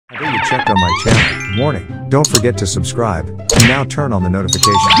Have you checked on my channel? Warning, don't forget to subscribe, and now turn on the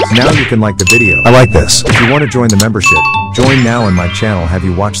notifications. Now you can like the video. I like this. If you want to join the membership, join now on my channel. Have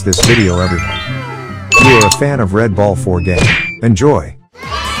you watched this video, everyone? You are a fan of Red Ball 4 game. Enjoy.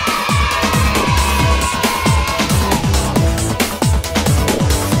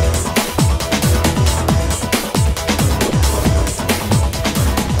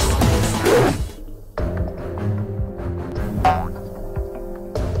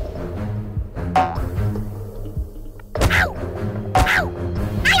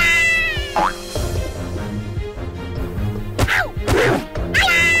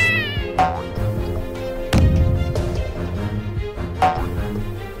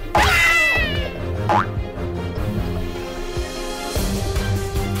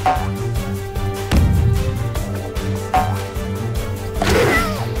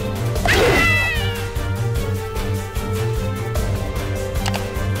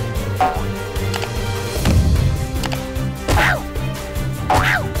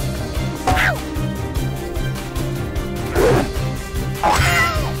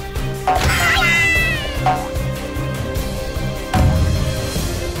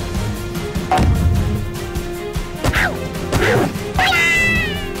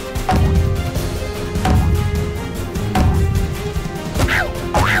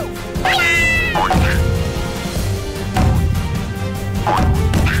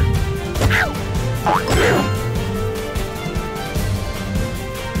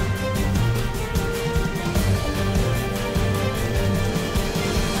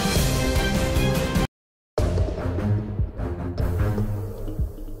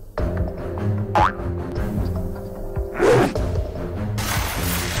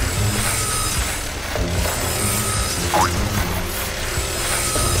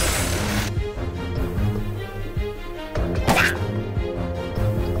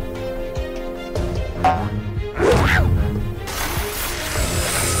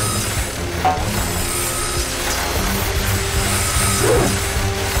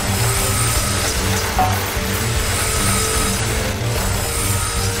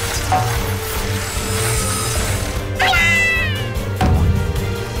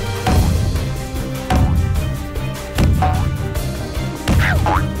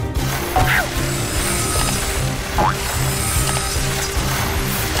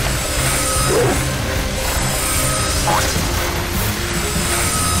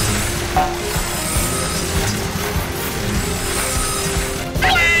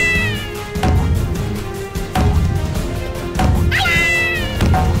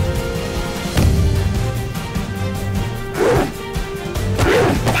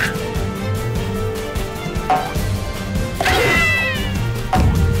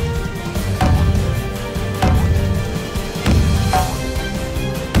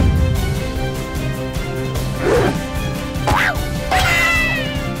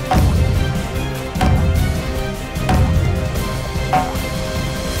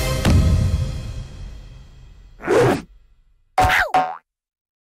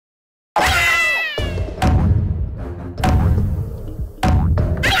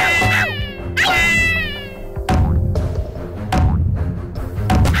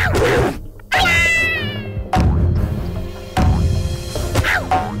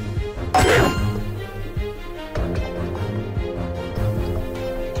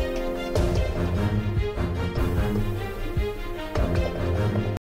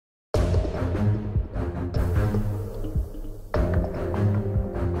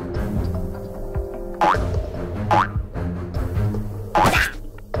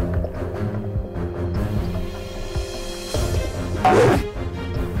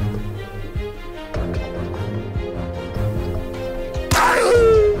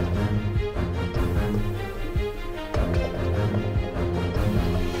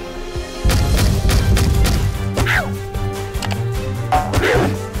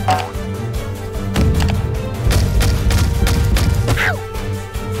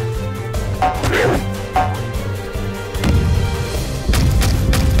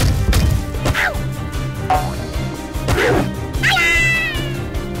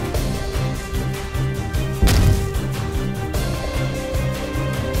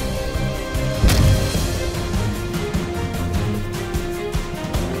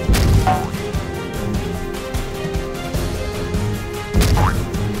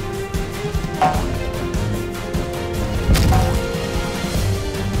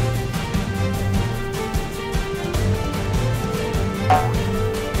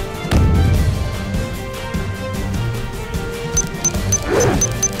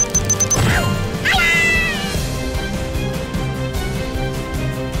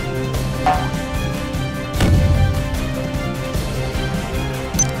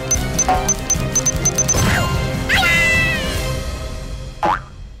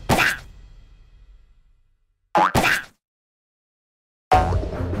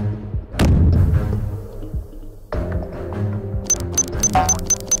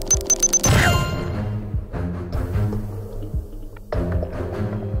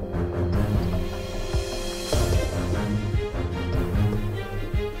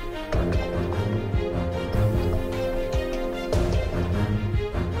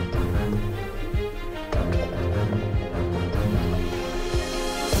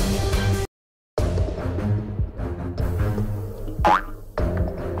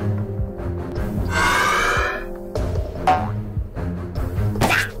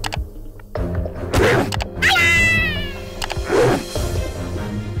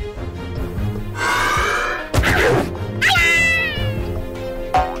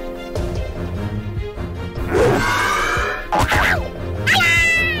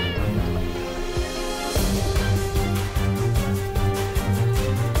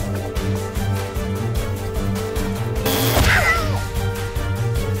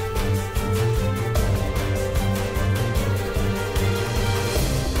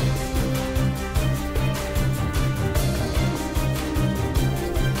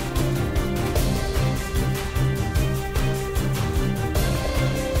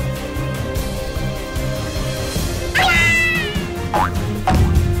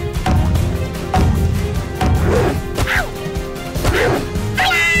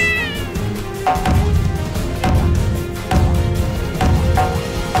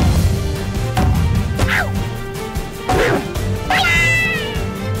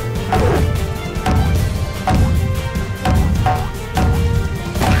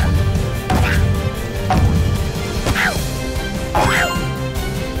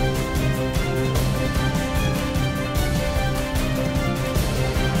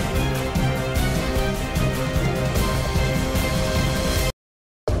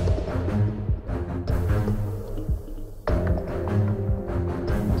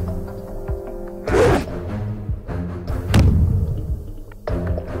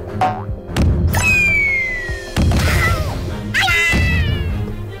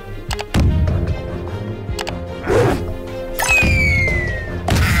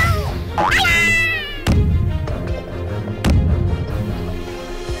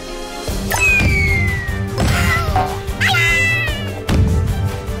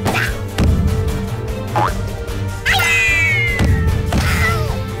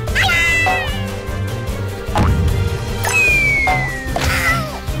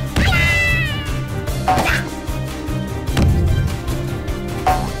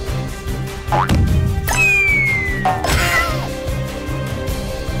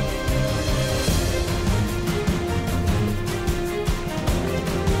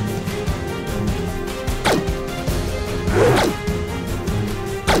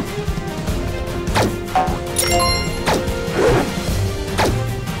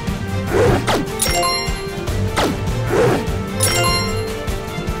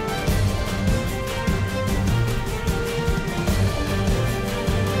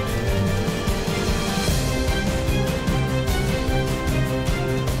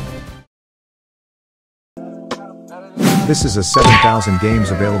 This is a 7,000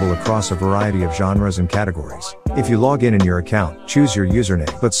 games available across a variety of genres and categories. If you log in your account, choose your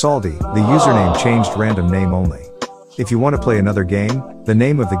username. But Saldi, the username changed random name only. If you want to play another game, the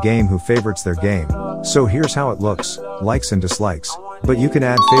name of the game who favorites their game. So here's how it looks, likes and dislikes. But you can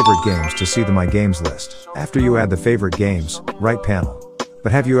add favorite games to see the My Games list. After you add the favorite games, right panel.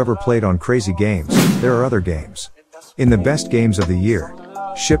 But have you ever played on Crazy Games? There are other games. In the best games of the year,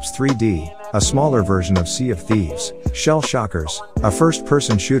 Ships 3D, a smaller version of Sea of Thieves, Shell Shockers, a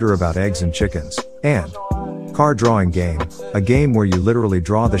first-person shooter about eggs and chickens, and Car Drawing Game, a game where you literally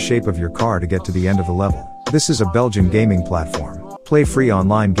draw the shape of your car to get to the end of the level. This is a Belgian gaming platform. Play free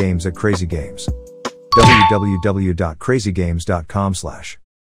online games at Crazy Games. www.crazygames.com/